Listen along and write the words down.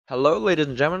Hello ladies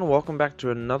and gentlemen, welcome back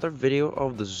to another video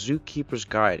of the Zookeeper's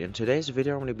Guide. In today's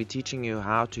video I'm going to be teaching you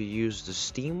how to use the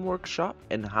Steam Workshop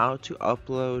and how to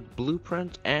upload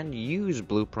blueprints and use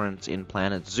blueprints in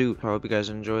Planet Zoo. I hope you guys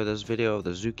enjoy this video of the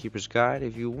Zookeeper's Guide.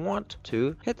 If you want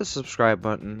to, hit the subscribe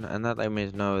button and that let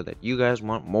me know that you guys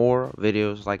want more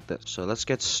videos like this. So let's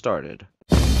get started.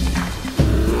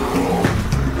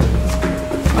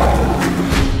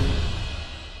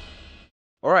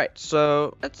 Alright,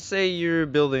 so let's say you're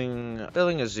building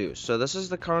a zoo. So this is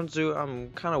the current zoo I'm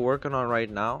kind of working on right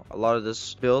now. A lot of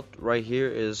this built right here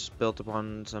is built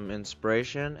upon some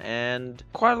inspiration and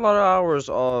quite a lot of hours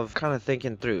of kind of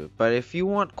thinking through. But if you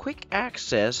want quick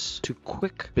access to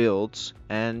quick builds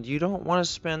and you don't want to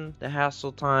spend the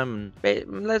hassle time,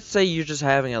 let's say you're just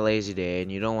having a lazy day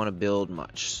and you don't want to build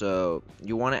much, so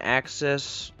you want to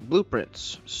access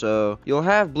blueprints. So you'll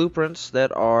have blueprints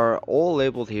that are all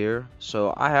labeled here.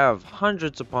 So I have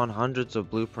hundreds upon hundreds of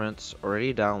blueprints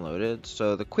already downloaded.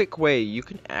 So the quick way you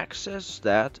can access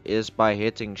that is by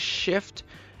hitting Shift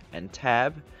and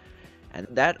Tab, and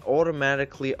that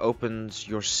automatically opens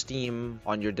your Steam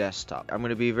on your desktop. I'm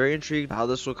going to be very intrigued how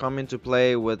this will come into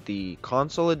play with the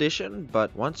console edition,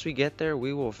 but once we get there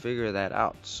we will figure that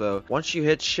out. So once you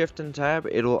hit Shift and Tab,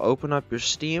 it'll open up your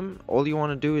Steam. All you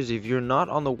want to do is, if you're not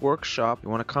on the workshop, you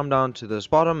want to come down to this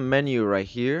bottom menu right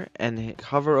here and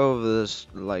hover over this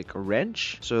like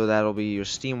wrench. So that'll be your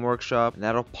Steam Workshop, and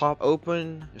that'll pop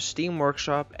open your Steam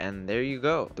Workshop, and there you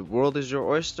go. The world is your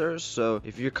oyster. So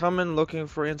if you're coming looking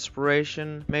for inspiration,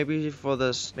 maybe for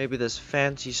this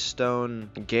fancy stone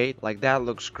gate, like that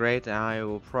looks great, and I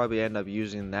will probably end up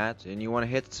using that, and you want to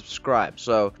hit subscribe.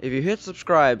 So if you hit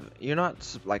subscribe, you're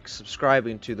not like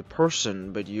subscribing to the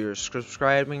person, but you're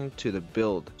subscribing to the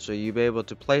build. So you'll be able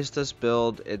to place this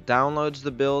build, it downloads the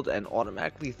build and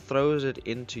automatically throws it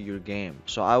into your game.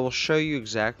 So I will show you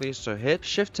exactly. So hit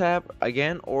Shift Tab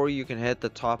again, or you can hit the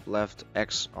top left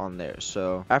X on there.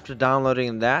 So after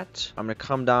downloading that, I'm gonna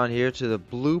come down here to the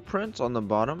blueprint on the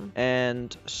bottom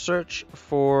and search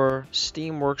for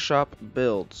Steam Workshop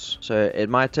builds. So it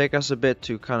might take us a bit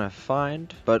to kind of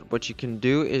find, but what you can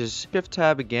do is Shift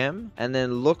Tab again and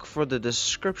then look for the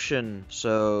description.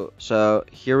 So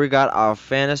here we got our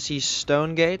fantasy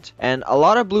stone gate, and a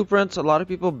lot of blueprints, a lot of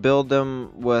people build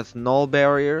them with null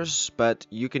barriers, but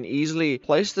you can easily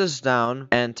place this down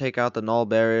and take out the null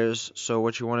barriers. So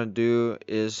what you want to do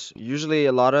is, usually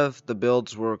a lot of the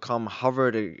builds will come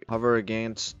hover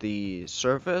against the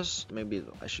surface. Maybe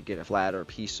I should get a flatter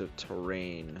piece of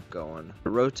terrain going.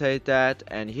 Rotate that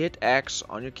and hit X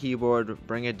on your keyboard,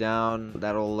 bring it down.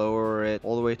 That'll lower it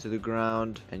all the way to the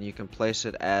ground, and you can place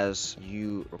it as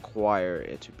you require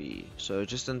it to be. So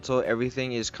just until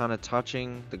everything is kind of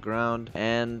touching the ground,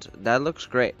 and that looks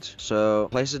great. So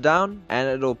place it down and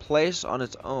it'll place on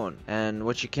its own. And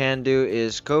what you can do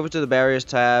is go over to the barriers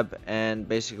tab and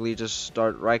basically just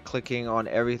start right clicking on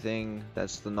everything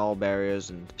that's the null barriers.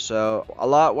 And so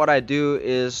what I do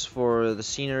is, for the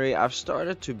scenery, I've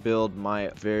started to build my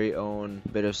very own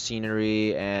bit of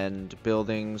scenery and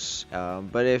buildings,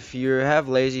 but if you have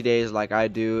lazy days like I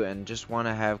do and just want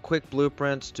to have quick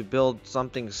blueprints to build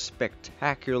something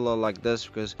spectacular like this,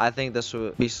 because I think this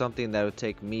would be something that would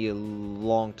take me a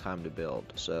long time to build.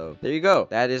 So there you go.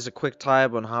 That is a quick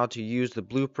tip on how to use the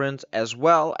blueprints, as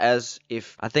well as,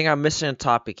 if I think I'm missing a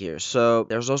topic here, so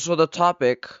there's also the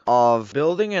topic of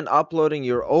building and uploading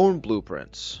your own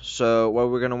blueprints. So what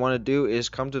we're going to want to do is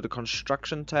come to the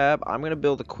construction tab. I'm going to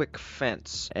build a quick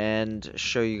fence and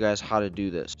show you guys how to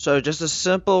do this. So just a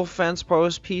simple fence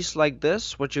post piece like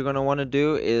this. What you're going to want to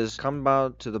do is come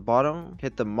down to the bottom,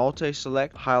 hit the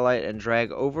multi-select, highlight and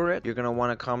drag over it. You're going to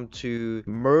want to come to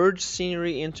merge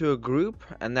scenery into a group,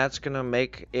 and that's going to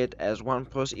make it as one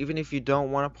post. Even if you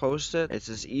don't want to post it, it's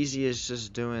as easy as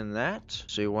just doing that.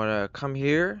 So you want to come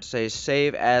here, say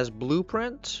save as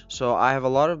blueprint. So I have a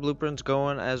lot of blueprints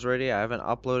going as ready. I haven't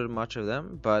uploaded much of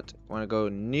them, but I want to go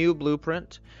new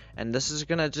blueprint, and this is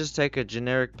gonna just take a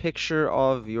generic picture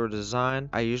of your design.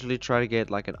 I usually try to get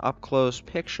like an up close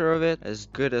picture of it as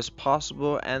good as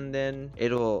possible, and then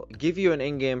it'll give you an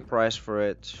in-game price for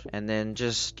it, and then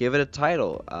just give it a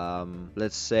title.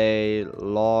 Let's say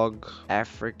log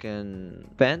African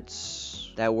fence.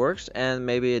 That works. And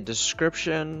maybe a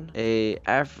description, a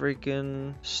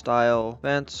African style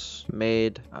fence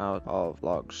made out of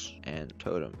logs and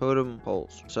totem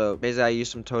poles. So basically I use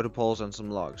some totem poles and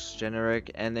some logs,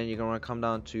 generic. And then you're gonna want to come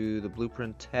down to the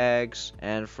blueprint tags,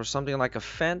 and for something like a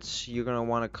fence, you're gonna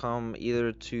want to come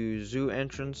either to zoo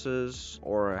entrances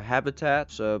or a habitat.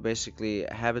 So basically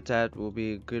habitat will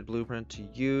be a good blueprint to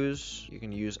use. You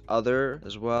can use other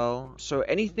as well. So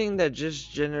anything that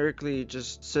just generically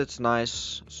just sits nice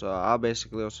fence. So I'll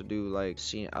basically also do like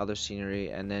other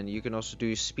scenery, and then you can also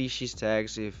do species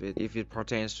tags if it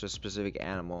pertains to a specific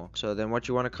animal. So then what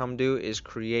you want to come do is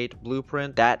create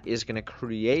blueprint. That is going to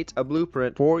create a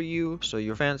blueprint for you. So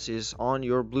your fence is on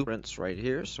your blueprints right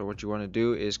here. So what you want to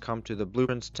do is come to the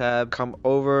blueprints tab, come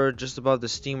over just above the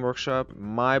Steam Workshop,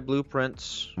 my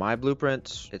blueprints.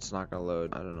 It's not gonna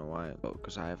load. I don't know why. Oh,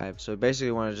 because I have. So basically,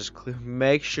 you want to just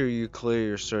make sure you clear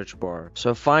your search bar.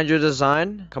 So find your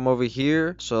design, come over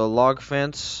here. So log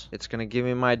fence, it's gonna give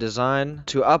me my design.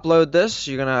 To upload this,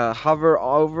 you're gonna hover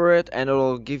over it, and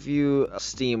it'll give you a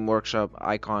Steam Workshop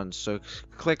icon. So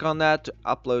click on that to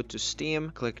upload to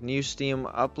Steam. Click new Steam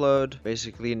upload.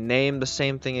 Basically name the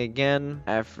same thing again.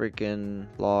 African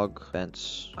log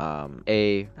fence.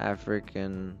 A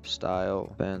African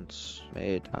style fence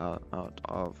made out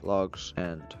of logs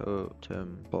and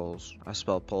totem poles. I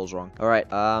spelled poles wrong. Alright,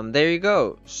 there you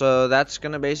go. So that's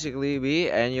gonna basically be,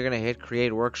 and you're gonna hit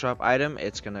create workshop item.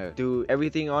 It's gonna do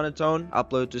everything on its own,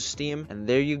 upload to Steam, and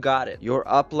there you got it. Your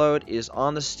upload is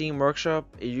on the Steam Workshop.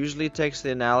 It usually takes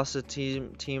the analysis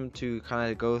team to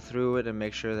kind of go through it and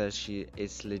make sure that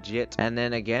it's legit. And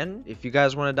then again, if you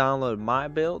guys want to download my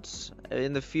builds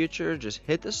in the future, just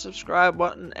hit the subscribe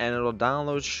button and it'll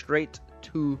download straight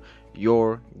to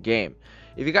your game.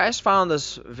 If you guys found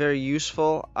this very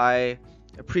useful, I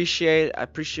appreciate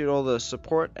all the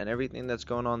support and everything that's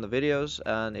going on in the videos.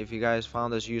 And if you guys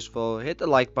found this useful, hit the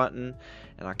like button,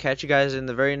 and I'll catch you guys in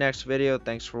the very next video.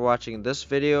 Thanks for watching this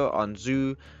video on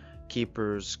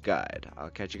Zookeeper's Guide. I'll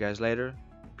catch you guys later.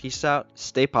 Peace out.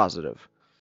 Stay positive.